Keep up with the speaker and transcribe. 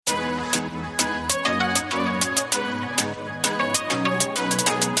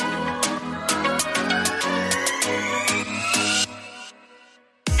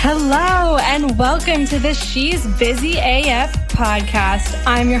Hello, and welcome to the She's Busy AF podcast.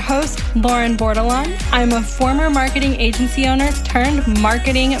 I'm your host, Lauren Bordelon. I'm a former marketing agency owner turned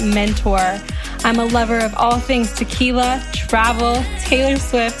marketing mentor. I'm a lover of all things tequila, travel, Taylor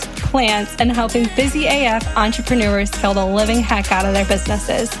Swift, plants, and helping busy AF entrepreneurs kill the living heck out of their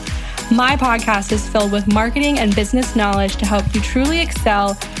businesses. My podcast is filled with marketing and business knowledge to help you truly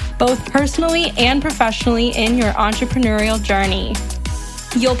excel both personally and professionally in your entrepreneurial journey.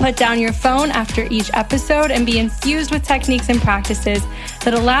 You'll put down your phone after each episode and be infused with techniques and practices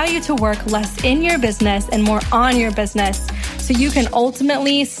that allow you to work less in your business and more on your business so you can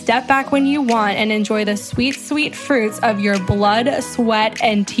ultimately step back when you want and enjoy the sweet, sweet fruits of your blood, sweat,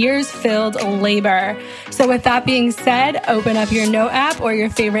 and tears-filled labor. So with that being said, open up your note app or your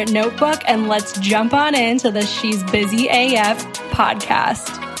favorite notebook and let's jump on into the She's Busy AF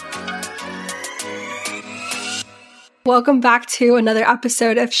podcast. Welcome back to another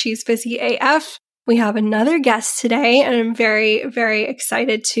episode of She's Busy AF. We have another guest today, and I'm very, very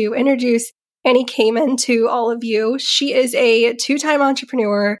excited to introduce Annie Kamen to all of you. She is a two-time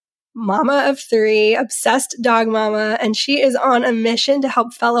entrepreneur, mama of three, obsessed dog mama, and she is on a mission to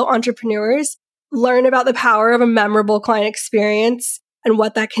help fellow entrepreneurs learn about the power of a memorable client experience and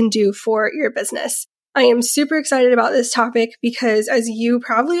what that can do for your business. I am super excited about this topic because, as you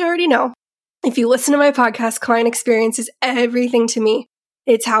probably already know, if you listen to my podcast, client experience is everything to me.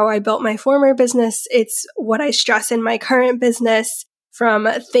 It's how I built my former business. It's what I stress in my current business, from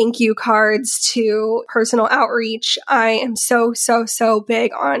thank you cards to personal outreach. I am so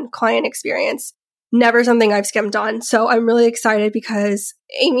big on client experience. Never something I've skimmed on. So I'm really excited because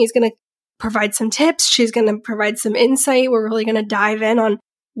Amy's going to provide some tips. She's going to provide some insight. We're really going to dive in on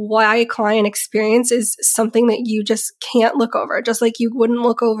why client experience is something that you just can't look over. Just like you wouldn't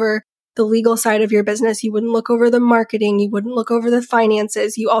look over the legal side of your business, you wouldn't look over the marketing, you wouldn't look over the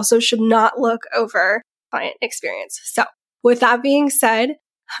finances, you also should not look over client experience. So with that being said,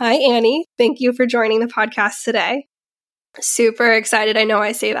 hi Annie, thank you for joining the podcast today. Super excited. I know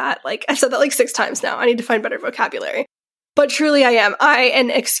I say that, I've said that 6 times now. I need to find better vocabulary. But truly I am.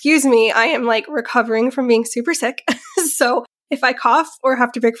 And excuse me, I am recovering from being super sick. So if I cough or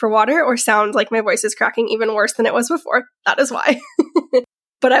have to break for water or sound like my voice is cracking even worse than it was before, that is why.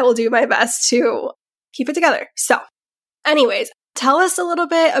 But I will do my best to keep it together. So anyways, tell us a little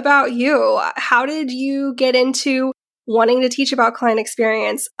bit about you. How did you get into wanting to teach about client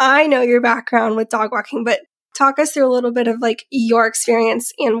experience? I know your background with dog walking, but talk us through a little bit of your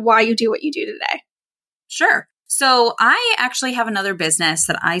experience and why you do what you do today. Sure. So I actually have another business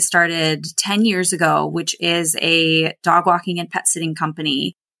that I started 10 years ago, which is a dog walking and pet sitting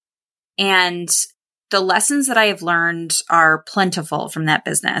company. And the lessons that I have learned are plentiful from that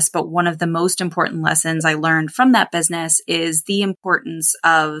business, but one of the most important lessons I learned from that business is the importance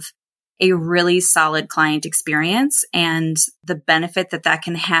of a really solid client experience and the benefit that that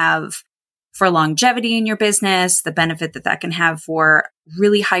can have for longevity in your business, the benefit that that can have for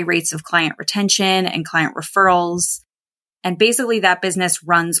really high rates of client retention and client referrals. And basically that business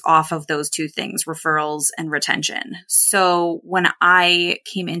runs off of those two things, referrals and retention. So when I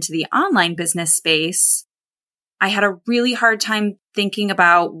came into the online business space, I had a really hard time thinking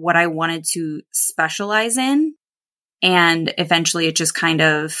about what I wanted to specialize in. And eventually it just kind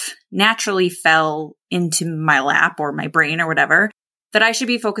of naturally fell into my lap or my brain or whatever that I should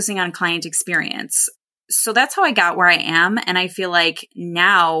be focusing on client experience. So that's how I got where I am. And I feel like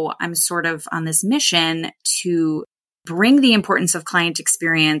now I'm sort of on this mission to bring the importance of client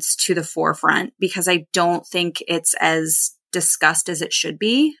experience to the forefront because I don't think it's as discussed as it should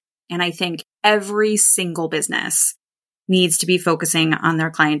be. And I think every single business needs to be focusing on their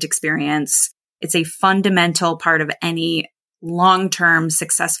client experience. It's a fundamental part of any long-term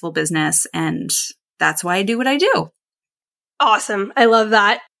successful business. And that's why I do what I do. Awesome. I love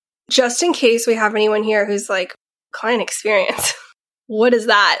that. Just in case we have anyone here who's client experience. What is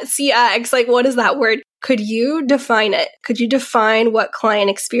that? CX, what is that word? Could you define it? Could you define what client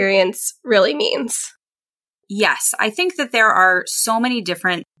experience really means? Yes, I think that there are so many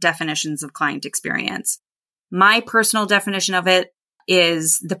different definitions of client experience. My personal definition of it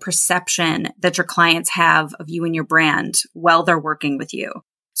is the perception that your clients have of you and your brand while they're working with you.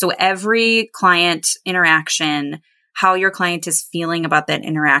 So every client interaction, how your client is feeling about that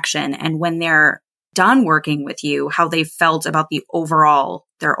interaction, and when they're done working with you, how they felt about their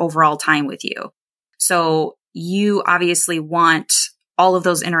overall time with you. So you obviously want all of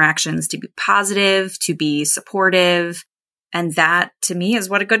those interactions to be positive, to be supportive. And that to me is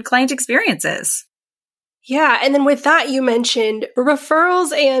what a good client experience is. Yeah. And then with that, you mentioned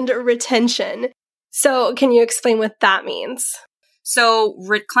referrals and retention. So can you explain what that means? So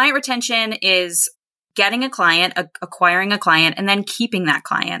client retention is getting a client, acquiring a client, and then keeping that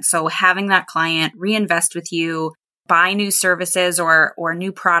client. So having that client reinvest with you, buy new services or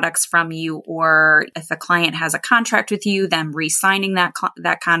new products from you, or if a client has a contract with you, then re-signing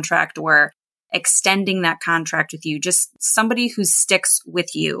that contract or extending that contract with you. Just somebody who sticks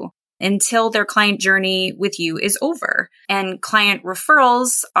with you until their client journey with you is over. And client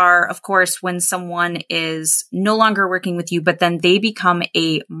referrals are, of course, when someone is no longer working with you, but then they become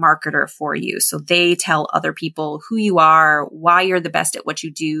a marketer for you. So they tell other people who you are, why you're the best at what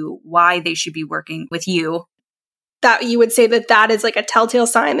you do, why they should be working with you. That you would say that is like a telltale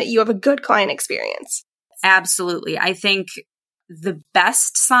sign that you have a good client experience. Absolutely. I think the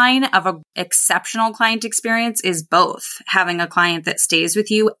best sign of an exceptional client experience is both having a client that stays with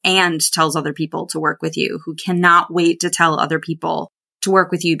you and tells other people to work with you, who cannot wait to tell other people to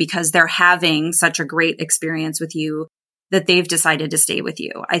work with you because they're having such a great experience with you that they've decided to stay with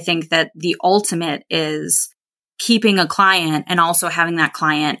you. I think that the ultimate is keeping a client and also having that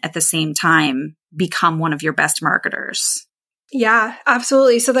client at the same time become one of your best marketers. Yeah,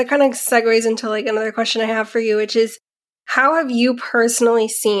 absolutely. So that kind of segues into like another question I have for you, which is, how have you personally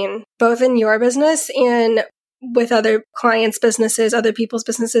seen, both in your business and with other clients' businesses, other people's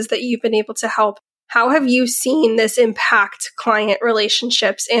businesses that you've been able to help, how have you seen this impact client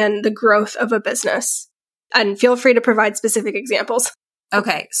relationships and the growth of a business? And feel free to provide specific examples.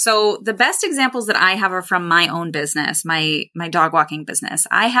 Okay. So the best examples that I have are from my own business, my dog walking business.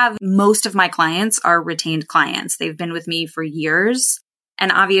 I have most of my clients are retained clients. They've been with me for years.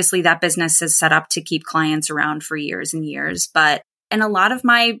 And obviously that business is set up to keep clients around for years and years. And a lot of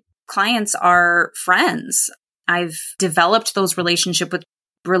my clients are friends. I've developed those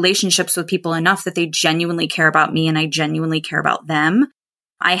relationships with people enough that they genuinely care about me and I genuinely care about them.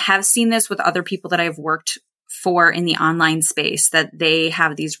 I have seen this with other people that I've worked for in the online space, that they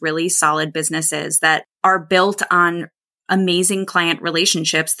have these really solid businesses that are built on amazing client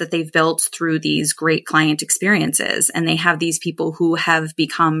relationships that they've built through these great client experiences. And they have these people who have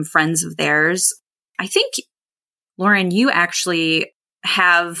become friends of theirs. I think, Lauren, you actually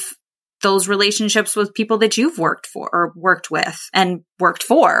have those relationships with people that you've worked for or worked with and worked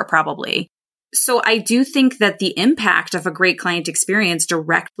for probably. So I do think that the impact of a great client experience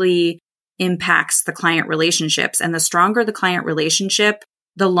directly impacts the client relationships. And the stronger the client relationship,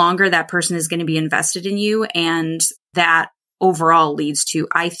 the longer that person is going to be invested in you. And that overall leads to,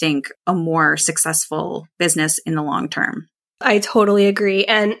 I think, a more successful business in the long term. I totally agree.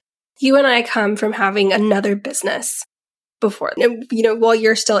 And you and I come from having another business before. While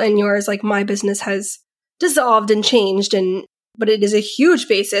you're still in yours, like my business has dissolved and changed, but it is a huge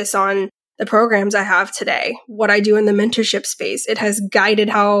basis on the programs I have today, what I do in the mentorship space. It has guided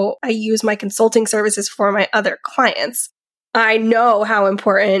how I use my consulting services for my other clients. I know how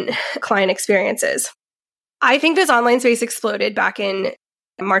important client experience is. I think this online space exploded back in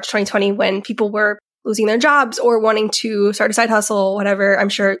March 2020 when people were losing their jobs or wanting to start a side hustle, whatever. I'm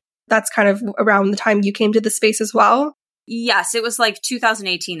sure that's kind of around the time you came to the space as well. Yes, it was like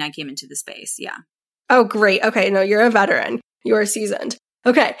 2018 I came into the space. Yeah. Oh, great. Okay. No, you're a veteran. You're seasoned.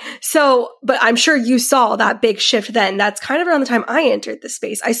 Okay. So, but I'm sure you saw that big shift then. That's kind of around the time I entered the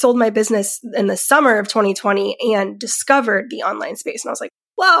space. I sold my business in the summer of 2020 and discovered the online space. And I was like,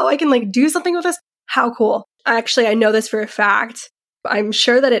 whoa, I can like do something with this. How cool. Actually, I know this for a fact. I'm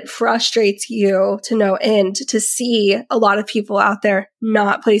sure that it frustrates you to no end to see a lot of people out there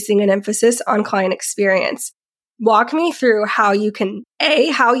not placing an emphasis on client experience. Walk me through how you can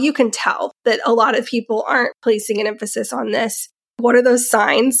tell that a lot of people aren't placing an emphasis on this. What are those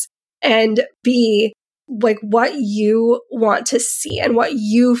signs? And B, like what you want to see and what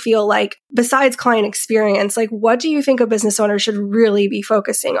you feel like besides client experience, like what do you think a business owner should really be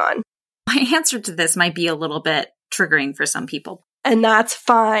focusing on? My answer to this might be a little bit triggering for some people. And that's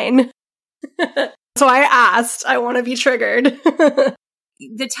fine. So I asked, I want to be triggered. The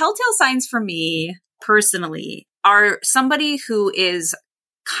telltale signs for me personally are somebody who is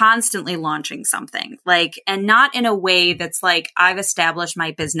constantly launching something, and not in a way that's like, I've established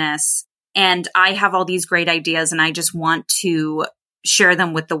my business and I have all these great ideas and I just want to share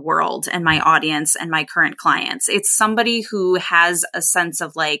them with the world and my audience and my current clients. It's somebody who has a sense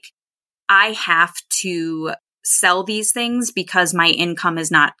of like, I have to sell these things because my income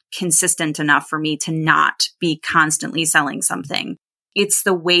is not consistent enough for me to not be constantly selling something. It's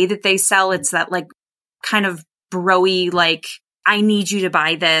the way that they sell. It's that like kind of bro-y, like, I need you to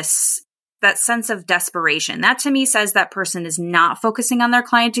buy this, that sense of desperation. That to me says that person is not focusing on their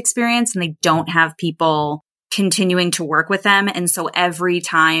client experience and they don't have people continuing to work with them. And so every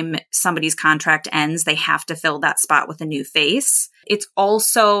time somebody's contract ends, they have to fill that spot with a new face. It's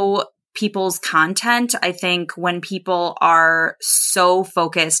also people's content. I think when people are so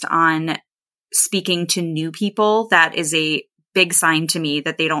focused on speaking to new people, that is a big sign to me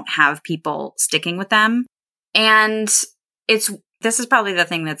that they don't have people sticking with them. And this is probably the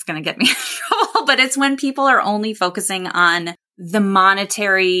thing that's going to get me in trouble, but it's when people are only focusing on the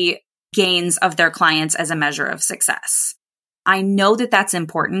monetary gains of their clients as a measure of success. I know that that's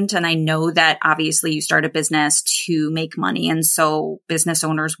important. And I know that obviously you start a business to make money. And so business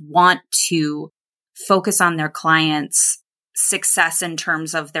owners want to focus on their clients' success in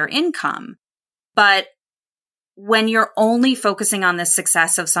terms of their income. But when you're only focusing on the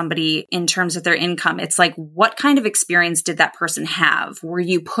success of somebody in terms of their income, it's like, what kind of experience did that person have? Were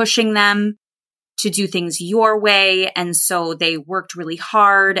you pushing them to do things your way? And so they worked really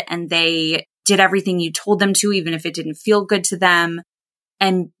hard and they did everything you told them to, even if it didn't feel good to them.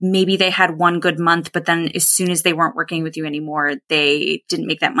 And maybe they had one good month, but then as soon as they weren't working with you anymore, they didn't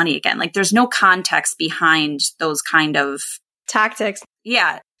make that money again. Like there's no context behind those kind of tactics.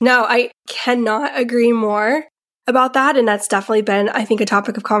 Yeah. No, I cannot agree more about that. And that's definitely been, I think, a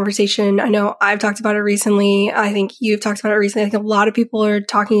topic of conversation. I know I've talked about it recently. I think you've talked about it recently. I think a lot of people are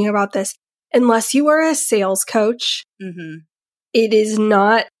talking about this. Unless you are a sales coach, it is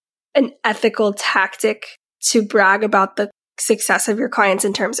not an ethical tactic to brag about the success of your clients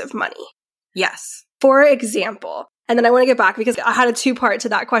in terms of money. Yes. For example, and then I want to get back because I had a two-part to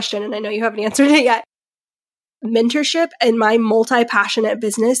that question and I know you haven't answered it yet. Mentorship in my multi-passionate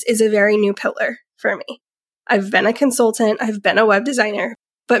business is a very new pillar for me. I've been a consultant, I've been a web designer,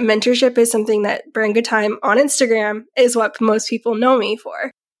 but mentorship is something that Brand Good Time on Instagram is what most people know me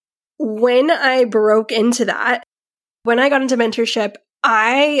for. When I broke into that, when I got into mentorship,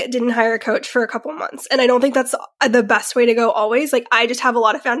 I didn't hire a coach for a couple months. And I don't think that's the best way to go always. Like I just have a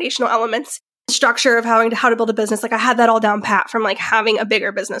lot of foundational elements, structure of how to build a business. Like I had that all down pat from like having a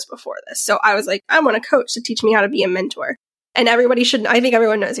bigger business before this. So I was like, I want a coach to teach me how to be a mentor. And I think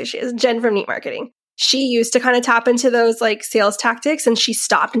everyone knows who she is, Jen from Neat Marketing. She used to kind of tap into those like sales tactics and she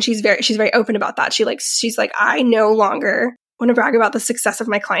stopped and she's very open about that. She's like, I no longer want to brag about the success of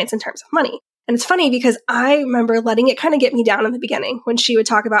my clients in terms of money. And it's funny because I remember letting it kind of get me down in the beginning when she would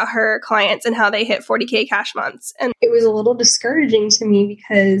talk about her clients and how they hit 40K cash months. And it was a little discouraging to me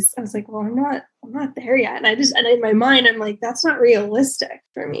because I was like, well, I'm not there yet. And in my mind, I'm like, that's not realistic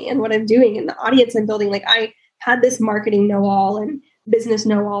for me and what I'm doing and the audience I'm building. Like I had this marketing know-all and business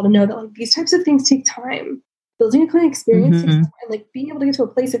know-all to know that like these types of things take time. Building a client experience takes time. And like being able to get to a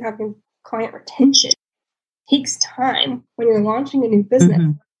place of having client retention takes time when you're launching a new business.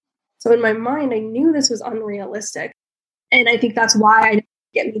 So in my mind, I knew this was unrealistic. And I think that's why I didn't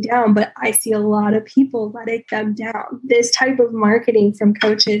get me down. But I see a lot of people letting them down. This type of marketing from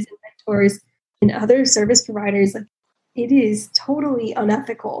coaches and mentors and other service providers, like it is totally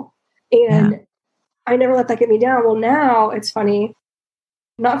unethical. And I never let that get me down. Well, now it's funny.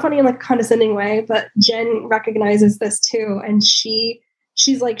 Not funny in like a condescending way, but Jen recognizes this too. And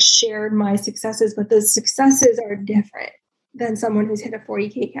she's like shared my successes, but the successes are different than someone who's hit a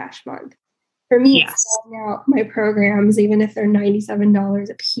 40K cash month. For me, it's selling out my programs, even if they're $97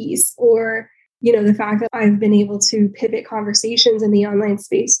 a piece, or, you know, the fact that I've been able to pivot conversations in the online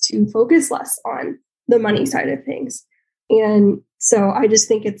space to focus less on the money side of things. And so I just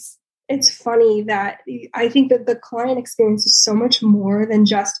think it's funny that I think that the client experience is so much more than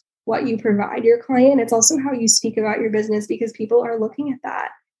just what you provide your client. It's also how you speak about your business because people are looking at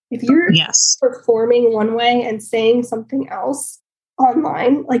that. If you're performing one way and saying something else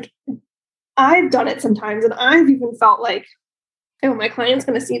online, like I've done it sometimes and I've even felt like, oh, my client's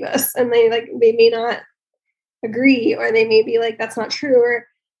going to see this and they may not agree, or they may be like, that's not true, or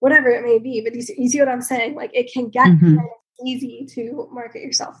whatever it may be. But you see what I'm saying? Like it can get kind of easy to market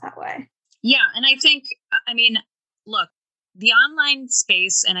yourself that way. Yeah. And I think, I mean, look, the online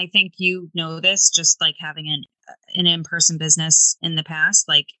space, and I think you know this, just like having an in-person business in the past,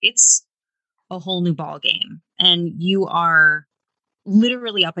 like it's a whole new ball game, and you are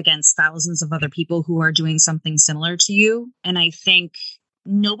literally up against thousands of other people who are doing something similar to you. And I think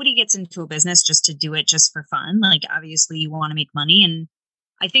nobody gets into a business just to do it just for fun. Like obviously you want to make money. And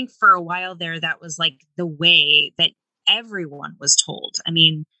I think for a while there, that was like the way that everyone was told. I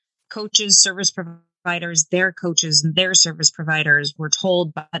mean, coaches, service providers, their coaches and their service providers were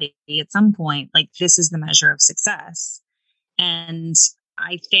told buddy at some point, like this is the measure of success. And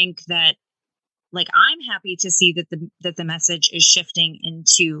I think that like, I'm happy to see that the message is shifting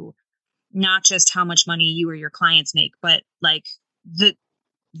into not just how much money you or your clients make, but like the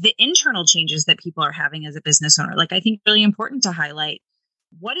the internal changes that people are having as a business owner. Like, I think really important to highlight,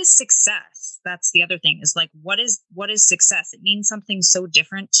 what is success? That's the other thing, is like, what is success? It means something so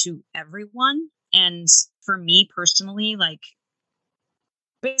different to everyone. And for me personally, like,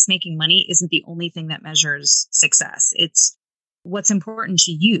 making money isn't the only thing that measures success. It's what's important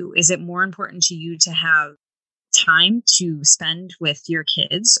to you. Is it more important to you to have time to spend with your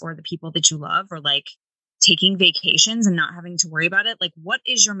kids or the people that you love, or like taking vacations and not having to worry about it? Like, what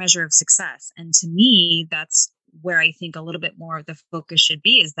is your measure of success? And to me, that's where I think a little bit more of the focus should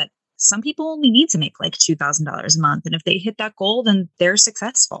be, is that some people only need to make like $2,000 a month. And if they hit that goal, then they're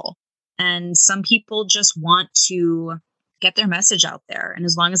successful. And some people just want to get their message out there. And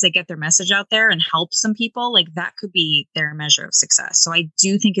as long as they get their message out there and help some people, like, that could be their measure of success. So I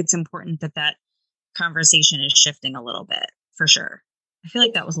do think it's important that that conversation is shifting a little bit, for sure. I feel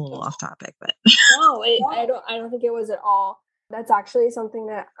like that was a little off topic, but no, I don't think it was at all. That's actually something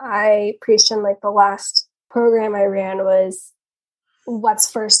that I preached in like the last program I ran, was let's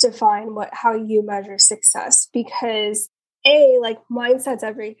first define how you measure success, because like, mindset's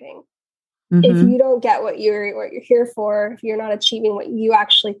everything. Mm-hmm. If you don't get what you're here for, if you're not achieving what you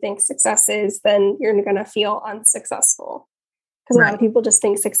actually think success is, then you're going to feel unsuccessful. Because a lot of people just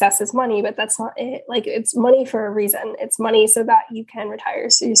think success is money, but that's not it. Like, it's money for a reason. It's money so that you can retire your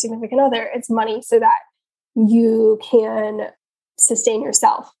significant other. It's money so that you can sustain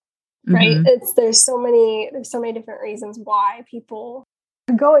yourself, right? Mm-hmm. There's so many different reasons why people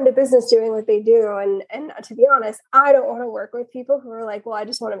go into business doing what they do. And to be honest, I don't want to work with people who are like, well, I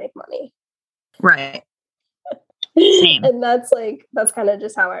just want to make money. Right. Same. And that's kind of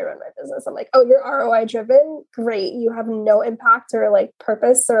just how I run my business. I'm like, oh, you're ROI driven. Great. You have no impact or like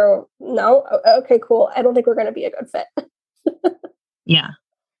purpose, or no. Okay, cool. I don't think we're going to be a good fit. Yeah.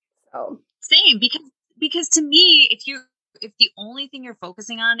 So same, because to me, if the only thing you're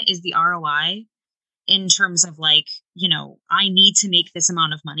focusing on is the ROI in terms of like, I need to make this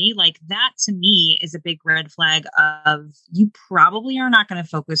amount of money, like, that to me is a big red flag of, you probably are not going to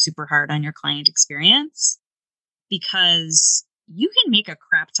focus super hard on your client experience, because you can make a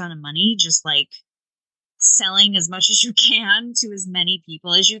crap ton of money just like selling as much as you can to as many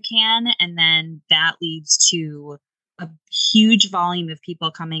people as you can. And then that leads to a huge volume of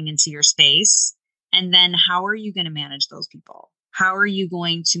people coming into your space. And then how are you going to manage those people? How are you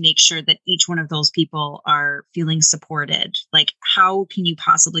going to make sure that each one of those people are feeling supported? Like, how can you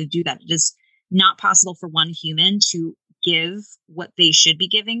possibly do that? It is not possible for one human to give what they should be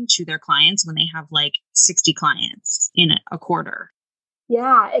giving to their clients when they have like 60 clients in a quarter.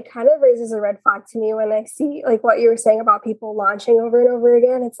 Yeah, it kind of raises a red flag to me when I see like what you were saying about people launching over and over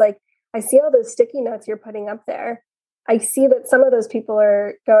again. It's like, I see all those sticky notes you're putting up there. I see that some of those people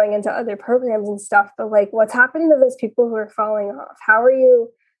are going into other programs and stuff, but like, what's happening to those people who are falling off? How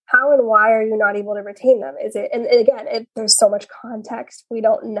and why are you not able to retain them? Is it, and again, there's so much context we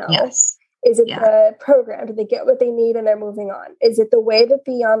don't know. Yes. Is it the program? Do they get what they need and they're moving on? Is it the way that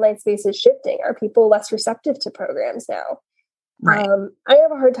the online space is shifting? Are people less receptive to programs now? Right. I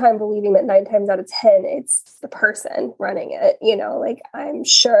have a hard time believing that 9 times out of 10, it's the person running it. Like, I'm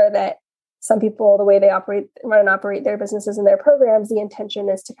sure that some people, the way they run and operate their businesses and their programs, the intention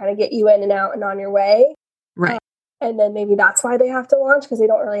is to kind of get you in and out and on your way. Right. And then maybe that's why they have to launch, because they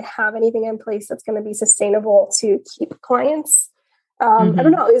don't really have anything in place that's going to be sustainable to keep clients. I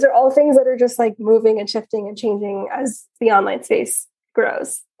don't know. These are all things that are just like moving and shifting and changing as the online space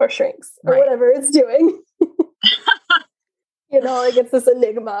grows or shrinks or whatever it's doing. Like, it's this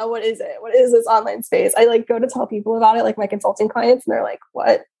enigma. What is it? What is this online space? I like go to tell people about it, like my consulting clients, and they're like,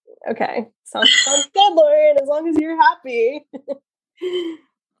 what? Okay. Sounds good, Lauren, as long as you're happy.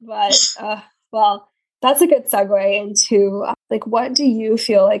 But, well, that's a good segue into like, what do you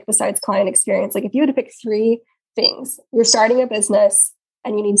feel like besides client experience? Like, if you had to pick 3 things, you're starting a business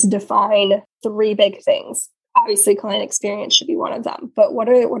and you need to define 3 big things. Obviously, client experience should be one of them. But what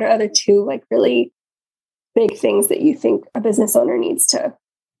are other 2 like really big things that you think a business owner needs to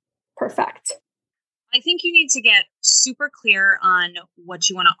perfect? I think you need to get super clear on what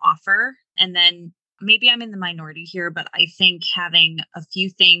you want to offer. And then maybe I'm in the minority here, but I think having a few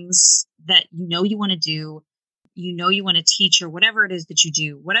things that you want to do, you want to teach, or whatever it is that you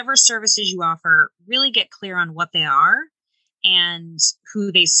do, whatever services you offer, really get clear on what they are and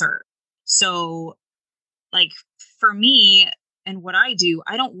who they serve. So like for me and what I do,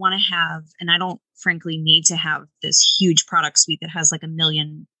 I don't want to have, and I don't frankly need to have this huge product suite that has like 1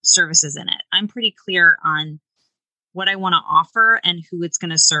 million services in it. I'm pretty clear on what I want to offer and who it's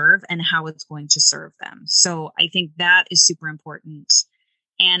going to serve and how it's going to serve them. So I think that is super important.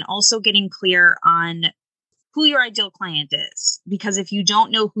 And also getting clear on who your ideal client is. Because if you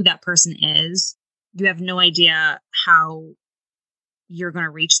don't know who that person is, you have no idea how you're going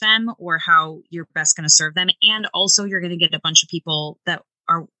to reach them or how you're best going to serve them. And also you're going to get a bunch of people that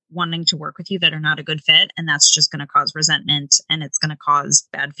are wanting to work with you that are not a good fit. And that's just going to cause resentment, and it's going to cause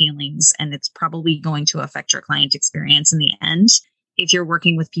bad feelings. And it's probably going to affect your client experience in the end if you're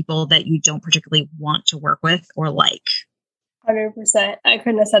working with people that you don't particularly want to work with or like. 100%. I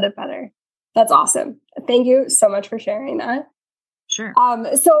couldn't have said it better. That's awesome. Thank you so much for sharing that. Sure.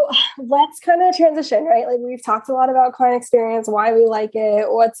 So let's kind of transition, right? Like we've talked a lot about client experience, why we like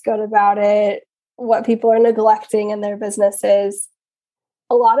it, what's good about it, what people are neglecting in their businesses.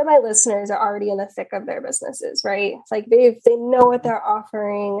 A lot of my listeners are already in the thick of their businesses, right? It's like they know what they're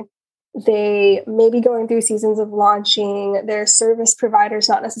offering. They may be going through seasons of launching. They're service providers,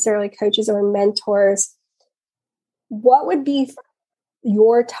 not necessarily coaches or mentors. What would be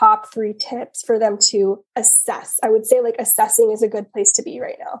your top 3 tips for them to assess? I would say like assessing is a good place to be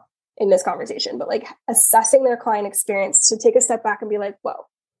right now in this conversation, but like assessing their client experience, to take a step back and be like, whoa,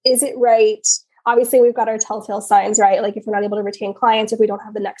 is it right? Obviously we've got our telltale signs, right? Like if we're not able to retain clients, if we don't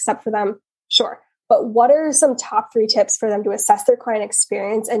have the next step for them, sure. But what are some top 3 tips for them to assess their client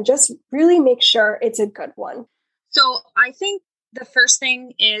experience and just really make sure it's a good one? So I think the first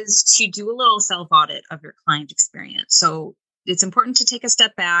thing is to do a little self-audit of your client experience. So it's important to take a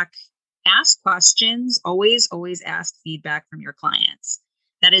step back, ask questions, always ask feedback from your clients.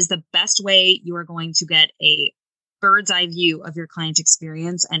 That is the best way you are going to get a bird's eye view of your client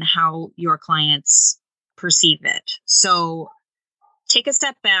experience and how your clients perceive it. So take a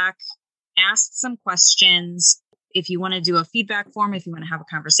step back, ask some questions. If you want to do a feedback form, if you want to have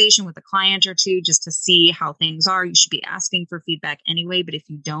a conversation with a client or two just to see how things are, you should be asking for feedback anyway. But if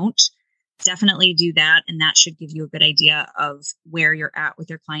you don't, definitely do that. And that should give you a good idea of where you're at with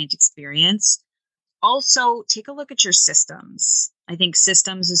your client experience. Also, take a look at your systems. I think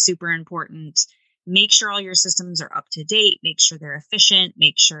systems is super important. Make sure all your systems are up to date. Make sure they're efficient.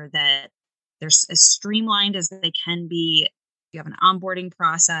 Make sure that they're as streamlined as they can be. You have an onboarding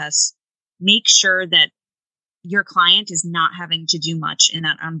process. Make sure that your client is not having to do much in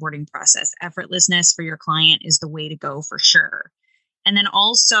that onboarding process. Effortlessness for your client is the way to go for sure. And then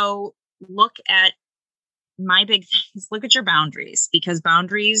also look at my big things, look at your boundaries, because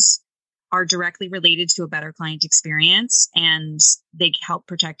boundaries are directly related to a better client experience, and they help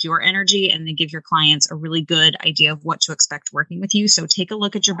protect your energy and they give your clients a really good idea of what to expect working with you. So take a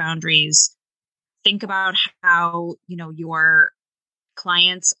look at your boundaries. Think about how, your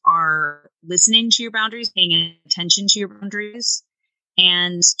clients are listening to your boundaries, paying attention to your boundaries,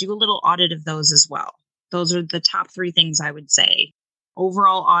 and do a little audit of those as well. Those are the top 3 things I would say.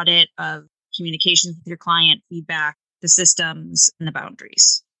 Overall audit of communications with your client, feedback, the systems, and the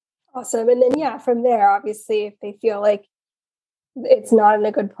boundaries. Awesome. And then, from there, obviously, if they feel like it's not in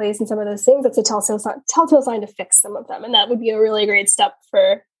a good place in some of those things, that's a telltale sign to fix some of them. And that would be a really great step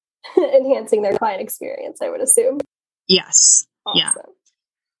for enhancing their client experience, I would assume. Yes. Awesome. Yeah.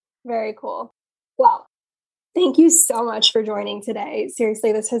 Very cool. Wow. Thank you so much for joining today.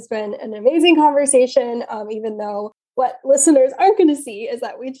 Seriously, this has been an amazing conversation, even though what listeners aren't going to see is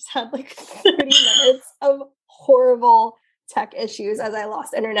that we just had like 30 minutes of horrible tech issues as I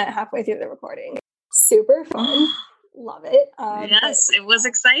lost internet halfway through the recording. Super fun. Love it. Yes, it was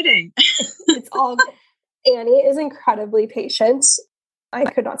exciting. It's all Annie is incredibly patient. I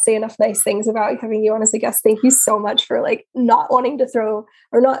could not say enough nice things about having you on as a guest. Thank you so much for like not wanting to throw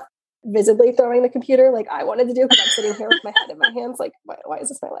or not visibly throwing the computer like I wanted to do, because I'm sitting here with my head in my hands like, why is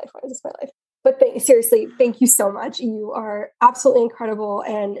this my life? Why is this my life? But seriously, thank you so much. You are absolutely incredible.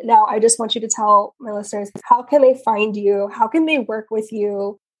 And now I just want you to tell my listeners, how can they find you? How can they work with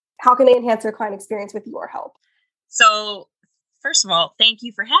you? How can they enhance their client experience with your help? So first of all, thank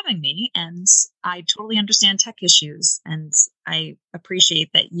you for having me. And I totally understand tech issues. And I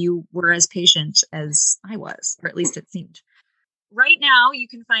appreciate that you were as patient as I was, or at least it seemed. Right now, you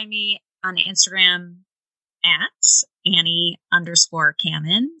can find me on Instagram at Annie_Kamin,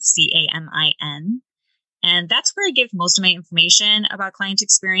 Camin. And that's where I give most of my information about client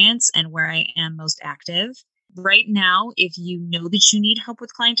experience and where I am most active. Right now, if you know that you need help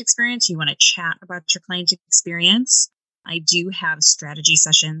with client experience, you want to chat about your client experience, I do have strategy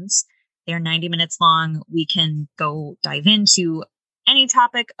sessions. They're 90 minutes long. We can go dive into any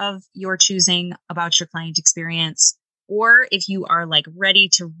topic of your choosing about your client experience. Or if you are like ready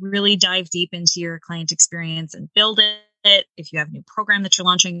to really dive deep into your client experience and build it, if you have a new program that you're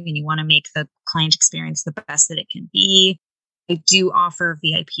launching and you want to make the client experience the best that it can be, I do offer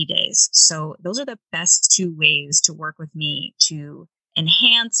VIP days. So those are the best 2 ways to work with me to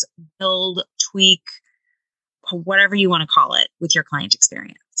enhance, build, tweak, whatever you want to call it with your client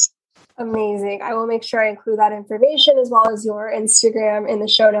experience. Amazing. I will make sure I include that information as well as your Instagram in the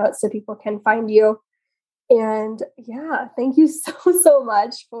show notes so people can find you. And yeah, thank you so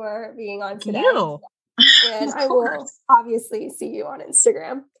much for being on today. And I will obviously see you on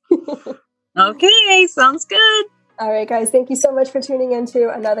Instagram. Okay, sounds good. All right, guys, thank you so much for tuning into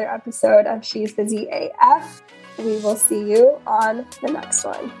another episode of She's Busy AF. We will see you on the next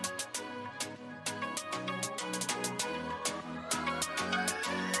one.